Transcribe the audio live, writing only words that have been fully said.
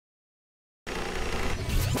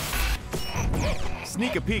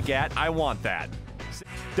Sneak a peek at I Want That.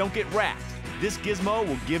 Don't get racked. This gizmo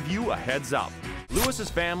will give you a heads up. Lewis's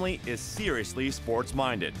family is seriously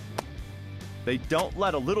sports-minded. They don't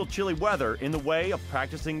let a little chilly weather in the way of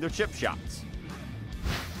practicing their chip shots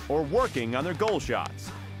or working on their goal shots.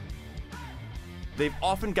 They've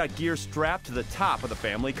often got gear strapped to the top of the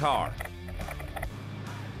family car.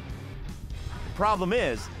 The problem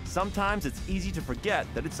is, sometimes it's easy to forget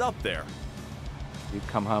that it's up there. You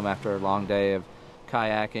come home after a long day of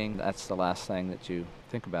kayaking, that's the last thing that you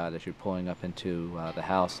think about as you're pulling up into the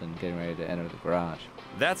house and getting ready to enter the garage.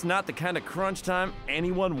 That's not the kind of crunch time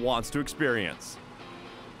anyone wants to experience.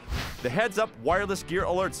 The HeadsUp wireless gear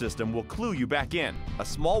alert system will clue you back in. A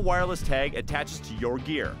small wireless tag attaches to your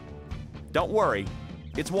gear. Don't worry,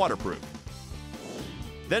 it's waterproof.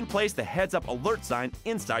 Then place the HeadsUp alert sign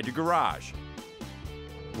inside your garage.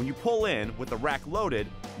 When you pull in with the rack loaded,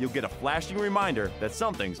 you'll get a flashing reminder that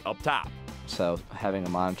something's up top. So having a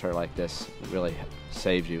monitor like this really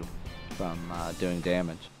saves you from doing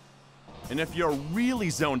damage. And if you're really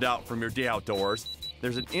zoned out from your day outdoors,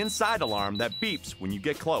 there's an inside alarm that beeps when you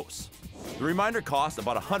get close. The reminder costs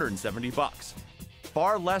about 170 bucks.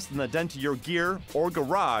 Far less than the dent to your gear or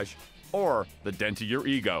garage or the dent to your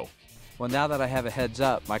ego. Well, now that I have a heads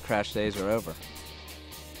up, my crash days are over.